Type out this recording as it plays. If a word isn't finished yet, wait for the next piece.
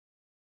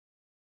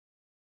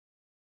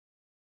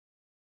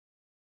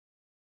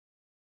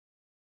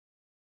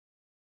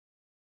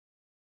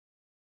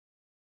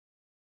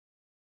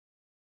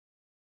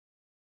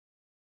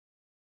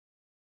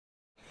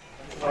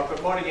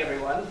Good morning,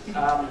 everyone.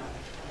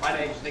 My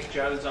name is Nick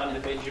Jones. I'm the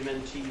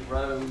Benjamin T.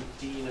 Rome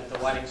Dean of the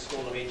Whiting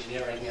School of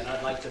Engineering, and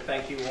I'd like to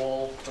thank you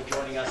all for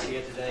joining us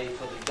here today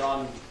for the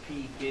Don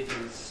P.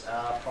 Giddens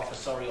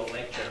professorial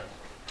lecture.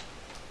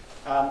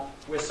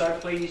 We're so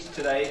pleased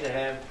today to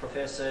have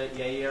Professor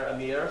Yair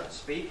Amir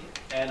speak,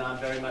 and I'm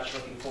very much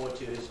looking forward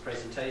to his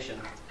presentation.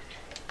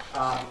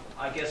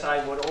 I guess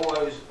I would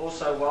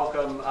also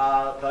welcome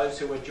those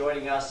who are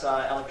joining us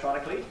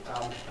electronically. I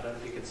don't know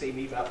if you can see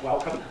me, but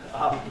welcome.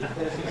 I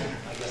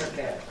guess I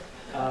can.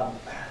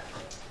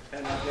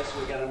 And I guess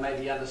we're going to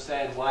maybe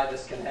understand why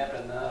this can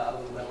happen a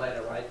little bit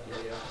later, right?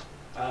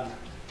 Yeah.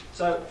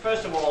 So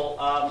first of all,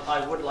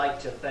 I would like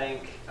to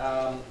thank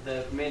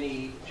the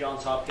many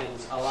Johns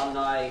Hopkins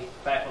alumni,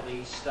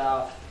 faculty,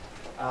 staff,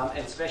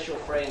 and special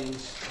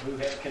friends who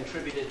have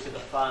contributed to the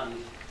fund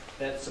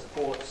that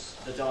supports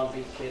the Don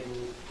B.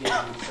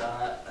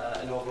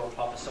 Giddens inaugural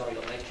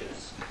professorial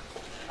lectures.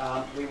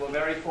 We were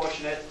very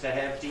fortunate to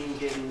have Dean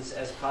Giddens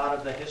as part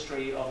of the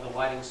history of the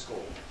Whiting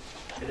School.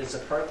 It is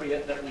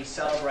appropriate that we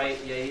celebrate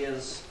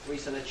Yair's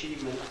recent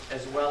achievement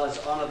as well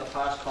as honor the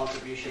past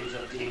contributions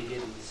of Dean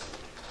Giddens,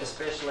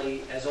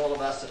 especially as all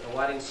of us at the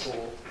Whiting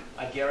School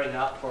are gearing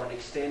up for an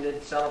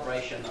extended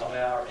celebration of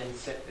our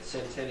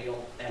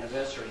centennial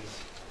anniversary.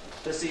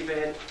 This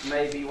event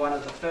may be one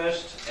of the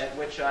first at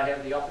which I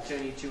have the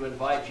opportunity to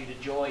invite you to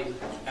join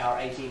our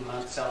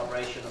 18-month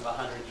celebration of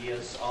 100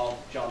 years of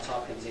Johns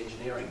Hopkins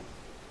engineering.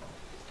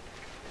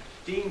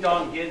 Dean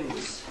Don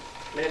Giddens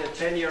had a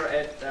tenure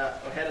at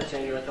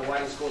the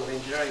Whiting School of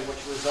Engineering,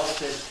 which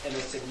resulted in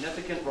a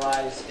significant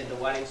rise in the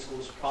Whiting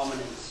School's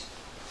prominence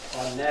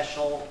on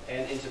national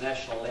and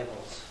international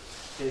levels.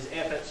 His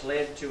efforts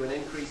led to an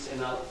increase in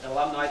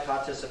alumni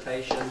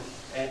participation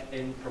and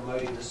in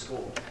promoting the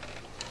school.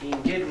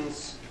 Dean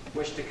Giddens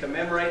wished to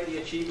commemorate the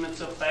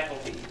achievements of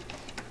faculty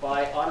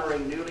by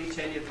honoring newly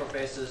tenured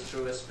professors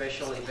through a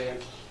special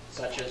event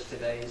such as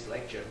today's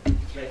lecture.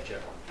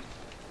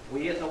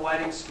 We at the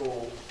Whiting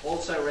School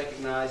also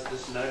recognize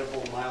this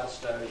notable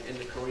milestone in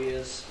the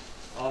careers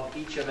of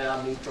each of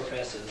our new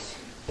professors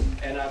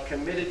and are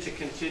committed to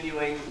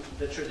continuing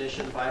the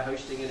tradition by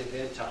hosting an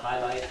event to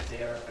highlight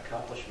their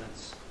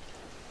accomplishments.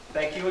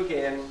 Thank you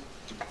again,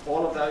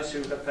 all of those who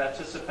have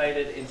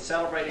participated in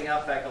celebrating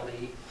our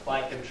faculty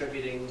by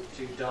contributing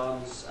to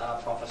Don's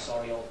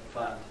professorial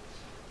fund.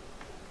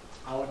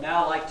 I would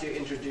now like to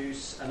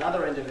introduce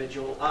another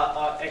individual.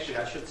 Actually,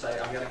 I should say,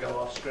 I'm going to go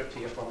off script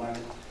here for a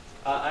moment.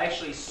 I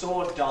actually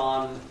saw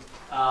Don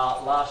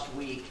last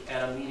week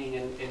at a meeting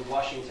in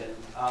Washington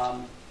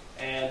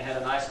and had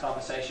a nice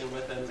conversation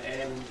with him,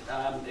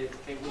 and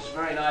it was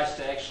very nice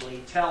to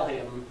actually tell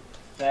him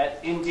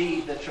that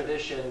indeed the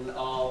tradition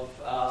of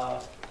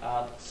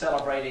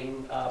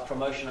celebrating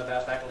promotion of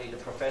our faculty to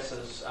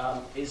professors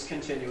is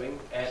continuing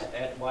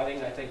at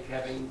Whiting. I think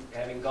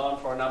having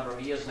gone for a number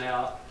of years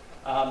now,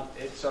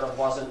 it sort of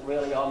wasn't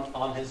really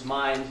on his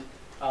mind,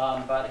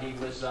 but he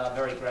was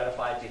very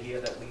gratified to hear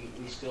that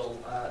we still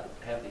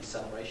have these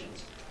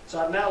celebrations. So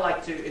I'd now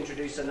like to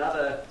introduce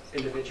another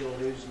individual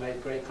who's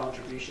made great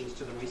contributions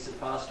to the recent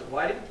past of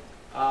Whiting,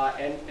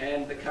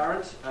 and the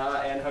current,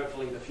 and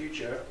hopefully the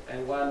future,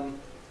 and one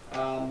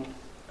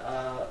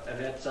and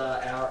that's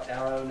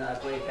our own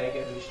Greg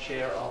Hager, who's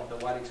chair of the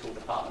Whiting School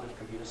Department of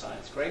Computer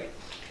Science. Greg?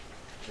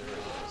 There it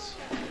is.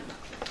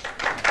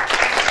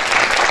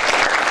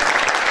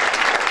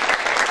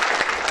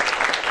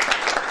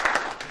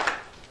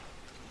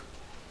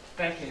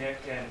 Thank you, Nick,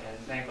 and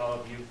thank all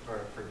of you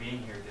for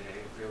being here today.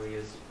 It really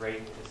is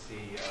great to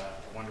see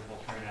a wonderful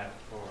turnout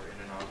for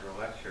an inaugural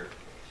lecture.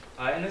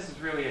 And this is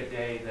really a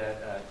day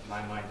that, to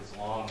my mind, is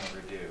long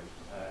overdue.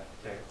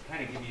 To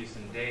kind of give you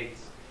some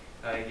dates,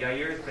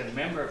 Yair has been a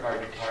member of our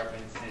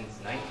department since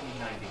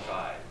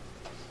 1995,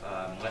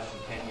 less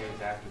than 10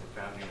 years after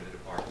the founding of the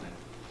department.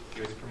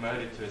 He was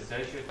promoted to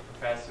associate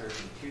professor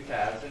in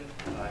 2000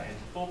 and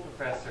full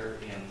professor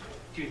in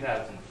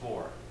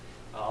 2004.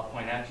 I'll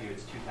point out to you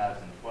it's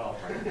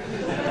 2012 right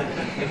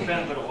now. It's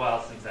been a little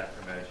while since that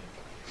promotion.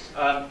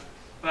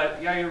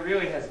 But Yair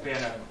really has been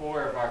a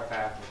core of our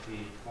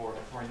faculty for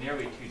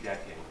nearly 2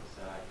 decades.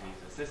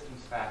 He's a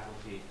systems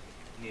faculty,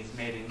 and he's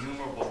made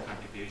innumerable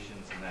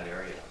contributions in that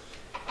area.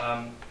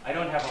 I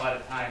don't have a lot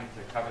of time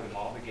to cover them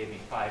all. They gave me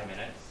 5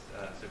 minutes,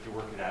 so if you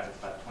work it out, it's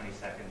about 20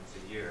 seconds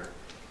a year.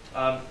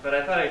 But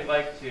I thought I'd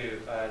like to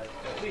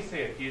at least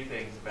say a few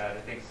things about,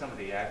 I think, some of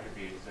the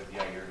attributes of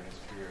Yair and his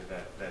career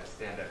that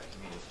stand out to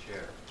me as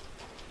chair.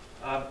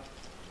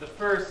 The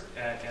first,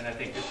 and I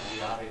think this will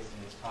be obvious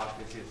in his talk,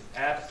 is his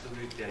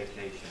absolute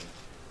dedication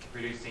to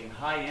producing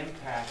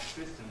high-impact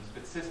systems,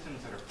 but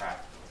systems that are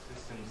practical,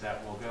 systems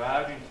that will go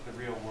out into the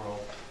real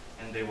world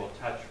and they will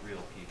touch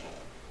real people.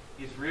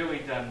 He's really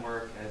done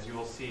work, as you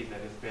will see,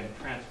 that has been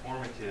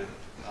transformative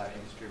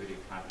in distributed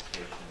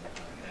computation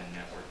and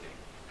networking.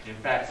 In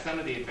fact, some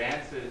of the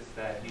advances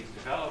that he's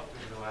developed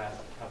over the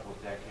last couple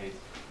of decades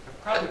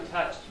have probably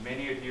touched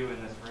many of you in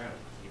this room,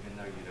 even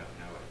though you don't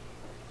know it.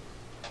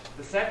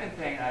 The second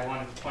thing I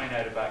wanted to point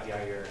out about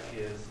Yair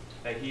is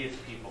that he is a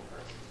people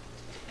person.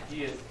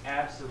 he is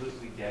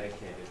absolutely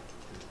dedicated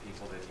to the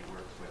people that he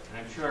works with. And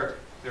I'm sure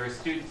there are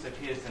students of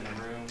his in the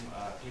room,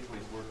 people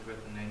he's worked with,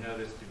 and they know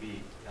this to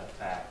be a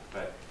fact.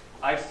 But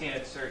I've seen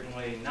it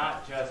certainly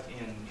not just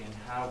in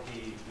how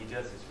he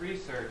does his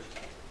research,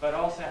 but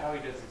also how he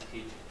does his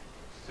teaching.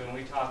 So when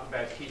we talk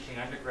about teaching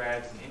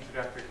undergrads and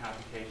introductory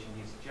computation,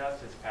 he's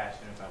just as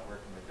passionate about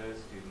working with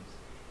those students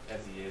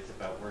as he is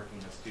about working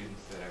with students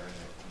that are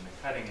in the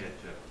cutting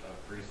edge of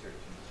research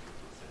and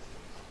distributed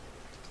systems.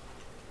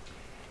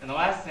 And the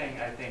last thing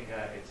I think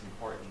it's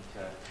important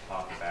to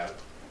talk about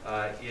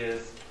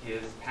is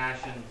his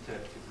passion to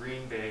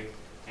dream big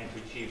and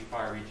to achieve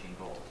far-reaching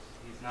goals.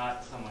 He's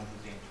not someone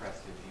who's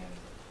interested in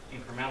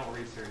incremental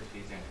research,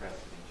 he's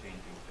interested in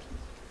changing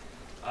things.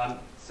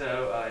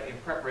 In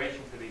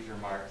preparation for these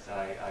remarks,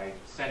 I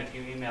sent a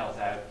few emails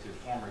out to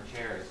former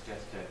chairs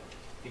just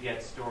to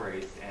get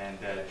stories, and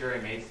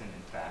Jerry Mason,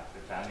 in fact, the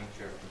founding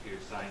chair of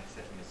computer science,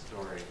 sent me a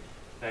story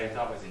that I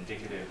thought was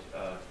indicative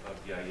of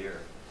Yair.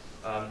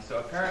 So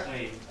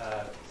apparently,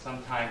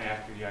 sometime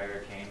after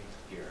Yair came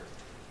here,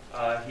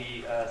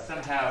 he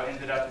somehow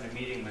ended up in a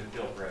meeting with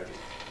Bill Brody.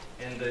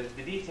 And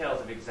the details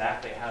of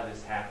exactly how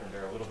this happened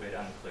are a little bit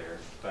unclear,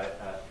 but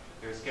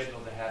they were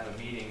scheduled to have a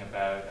meeting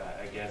about,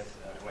 I guess,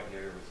 what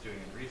Yair was doing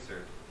in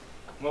research.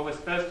 What was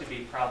supposed to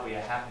be probably a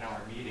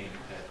half-an-hour meeting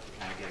to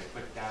kind of get a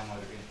quick download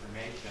of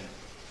information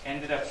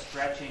ended up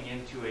stretching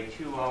into a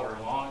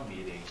 2-hour-long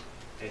meeting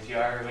as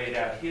Yair laid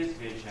out his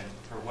vision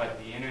for what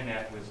the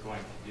internet was going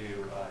to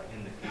do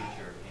in the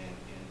future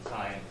in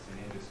science and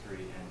industry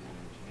and in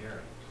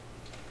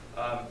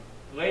engineering.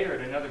 Later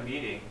at another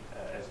meeting,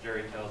 as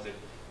Jerry tells it,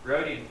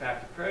 Brody in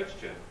fact approached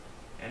him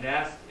and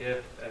asked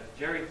if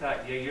Jerry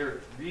thought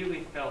Yair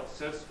really felt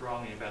so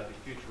strongly about the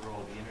future role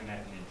of the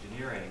internet in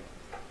engineering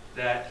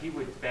that he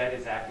would bet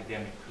his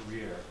academic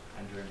career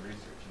on doing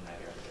research in that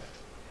area.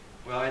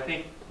 Well, I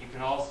think you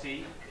can all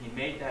see he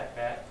made that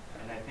bet,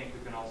 and I think we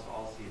can also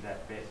all see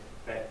that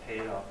bet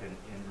paid off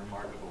in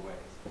remarkable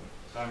ways.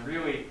 So I'm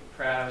really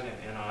proud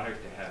and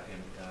honored to have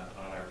him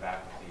on our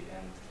faculty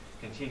and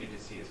continue to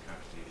see his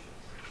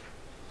contributions.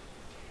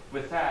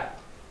 With that,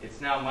 it's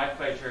now my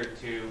pleasure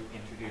to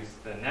introduce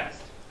the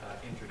next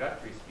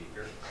introductory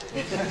speaker.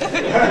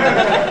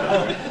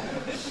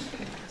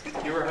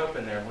 You were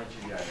hoping there, weren't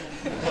you, Yair?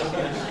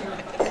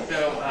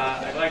 So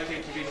I'd like to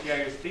introduce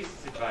Yair's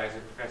thesis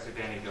advisor, Professor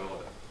Danny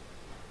Dolev.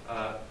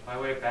 By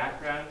way of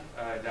background,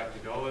 Dr.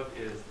 Dolev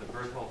is the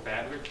Berthold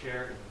Badler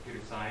Chair in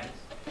Computer Science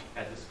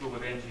at the School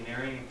of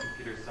Engineering and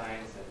Computer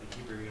Science at the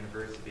Hebrew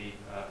University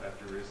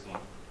of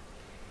Jerusalem.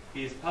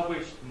 He's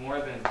published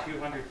more than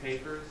 200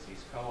 papers.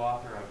 He's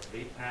co-author of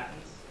 8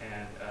 patents,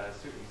 and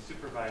he's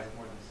supervised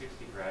more than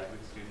 60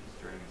 graduate students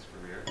during his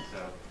career.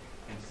 So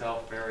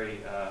himself very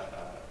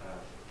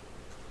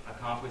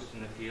accomplished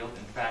in the field.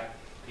 In fact,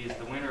 he is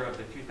the winner of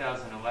the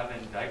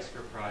 2011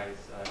 Dijkstra Prize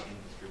in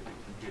Distributed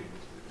Computing,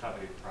 which is the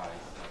coveted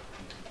prize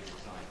in computer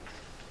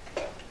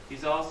science.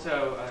 He's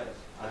also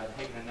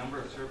taken a number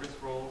of service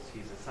roles.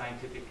 He's a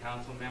scientific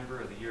council member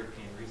of the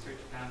European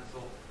Research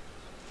Council.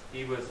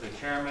 He was the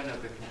chairman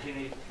of the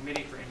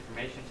Committee for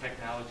Information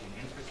Technology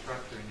and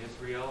Infrastructure in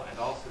Israel, and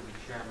also the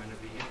chairman of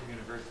the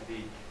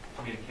Inter-University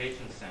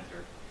Communications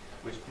Center,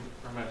 which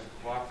promotes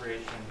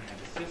cooperation and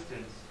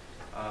assistance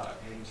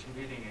in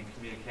computing and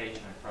communication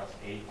across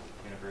 8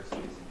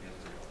 universities in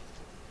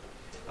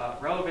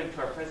Israel. Relevant to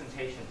our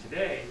presentation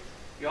today,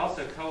 he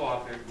also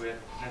co-authored with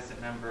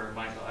Knesset member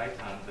Michael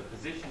Eitan the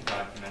position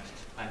document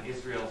on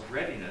Israel's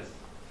readiness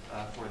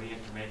for the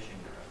Information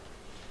Bureau.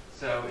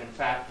 So, in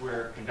fact,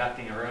 we're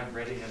conducting our own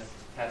readiness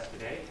test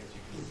today. As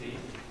you can see,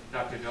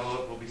 Dr.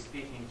 Dolev will be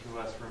speaking to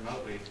us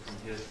remotely from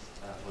his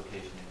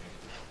location in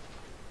Israel.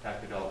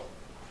 Dr. Dolev.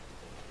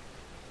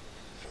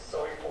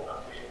 So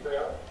important to be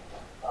there,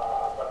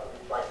 but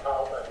with my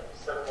house, I'm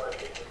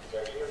celebrating with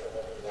Yair and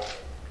everyone.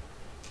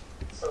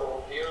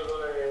 So here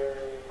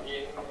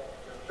in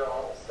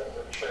Jones and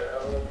the chair,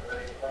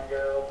 very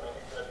Engel,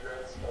 many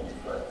graduates, many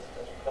friends,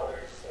 many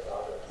colleagues, and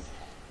others.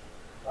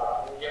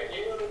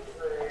 Yair is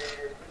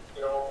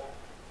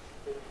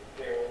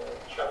the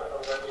chairman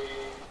already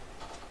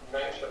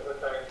mentioned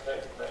that I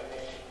take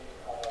many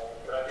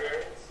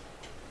graduates.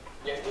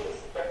 Yair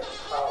steps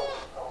out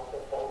of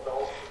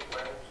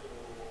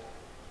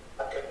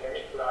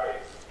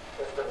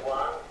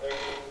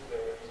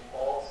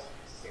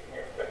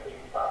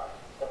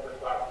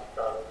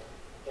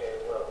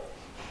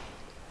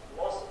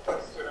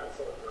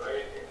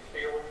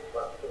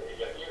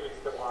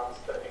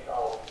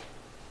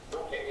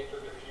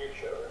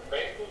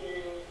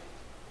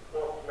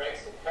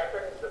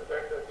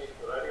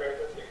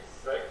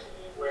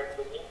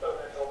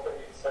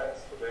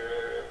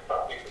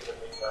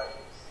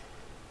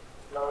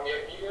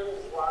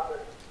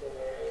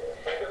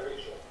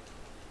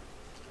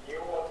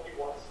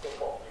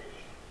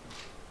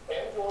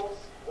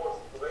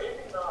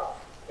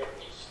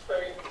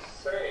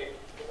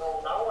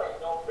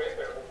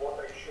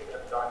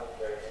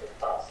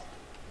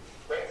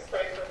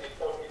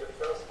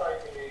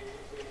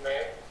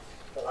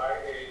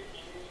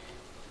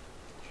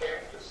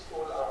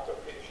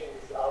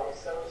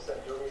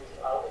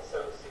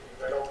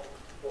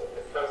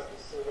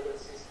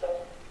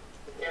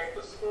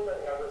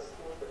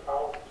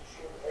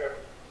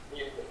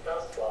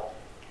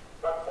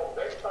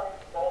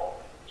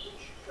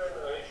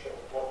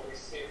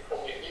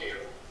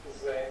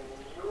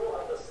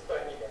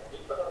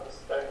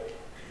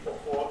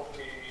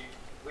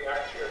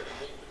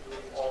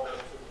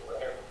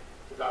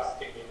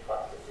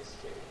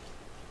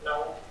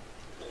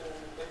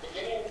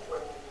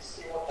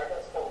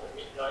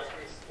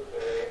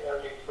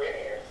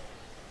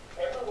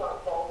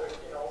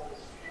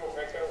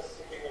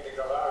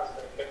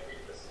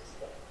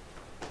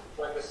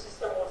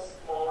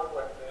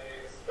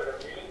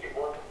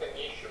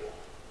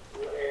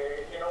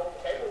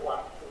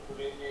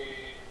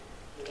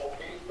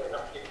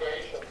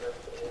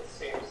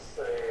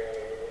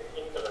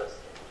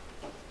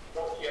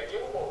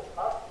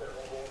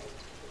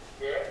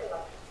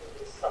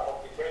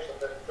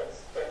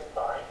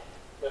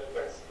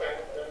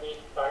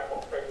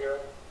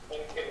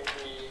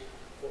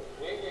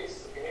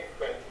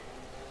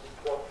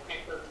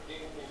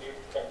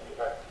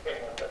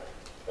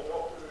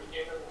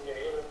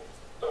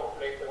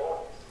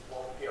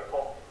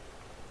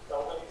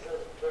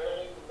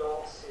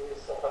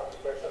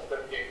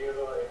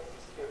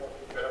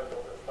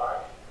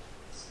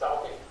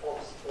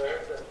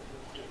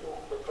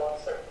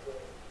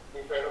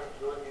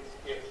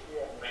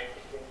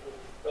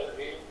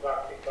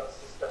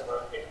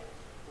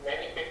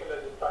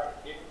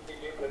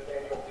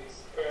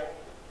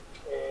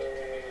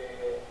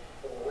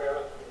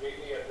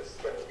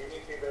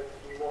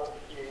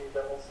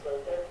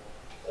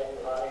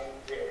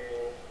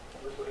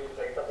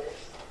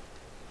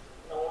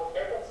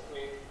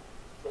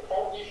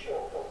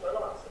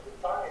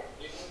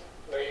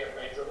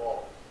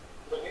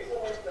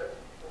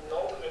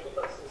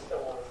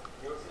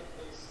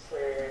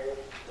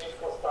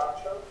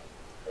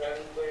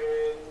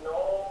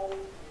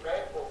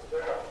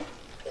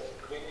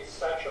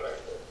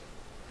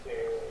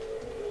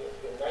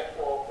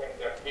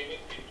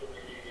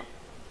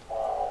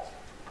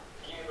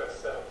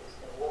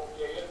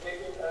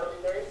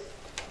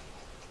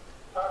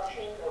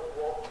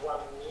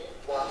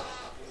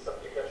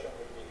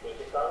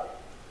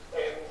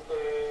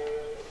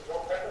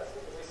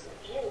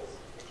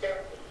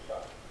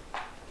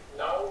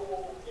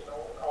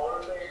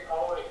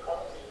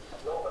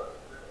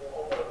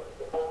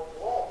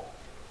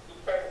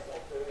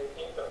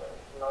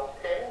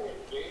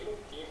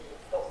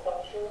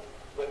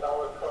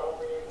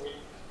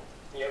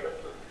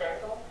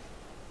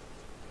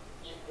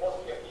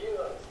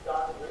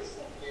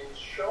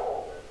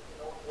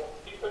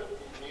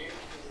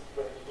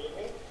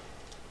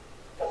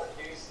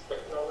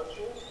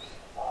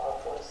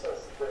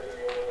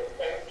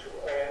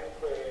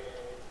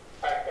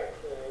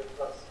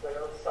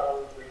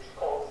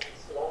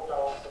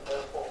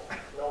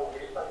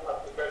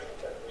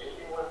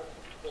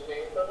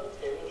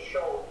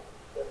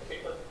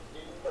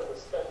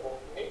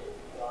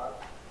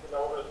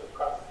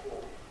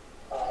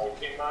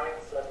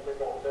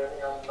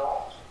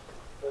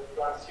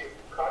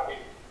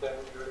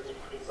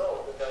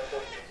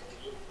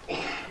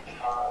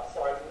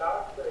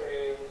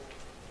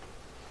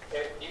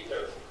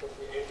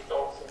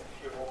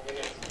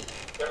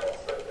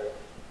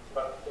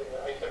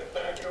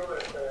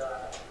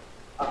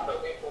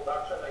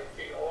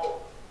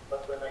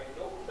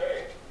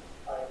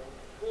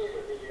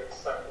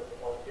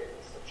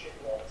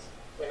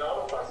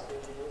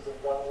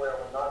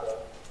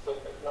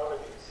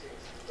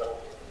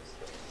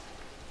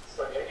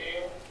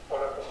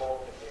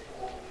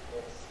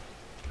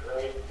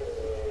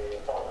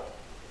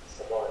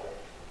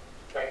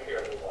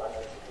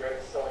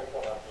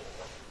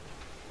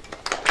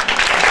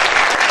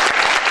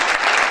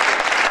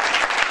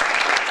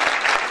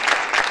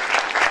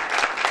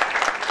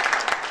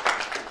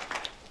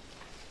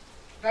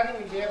Danny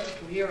will be able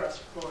to hear us,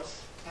 of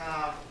course,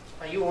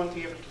 but you won't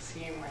be able to see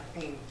him, I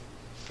think,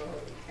 so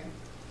he can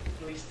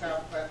do his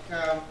stuff. But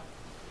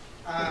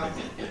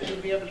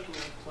you'll be able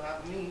to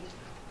have me.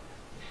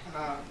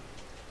 I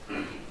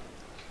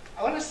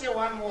want to say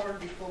one more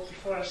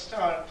before I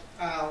start.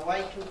 Why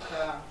it took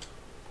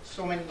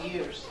so many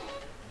years.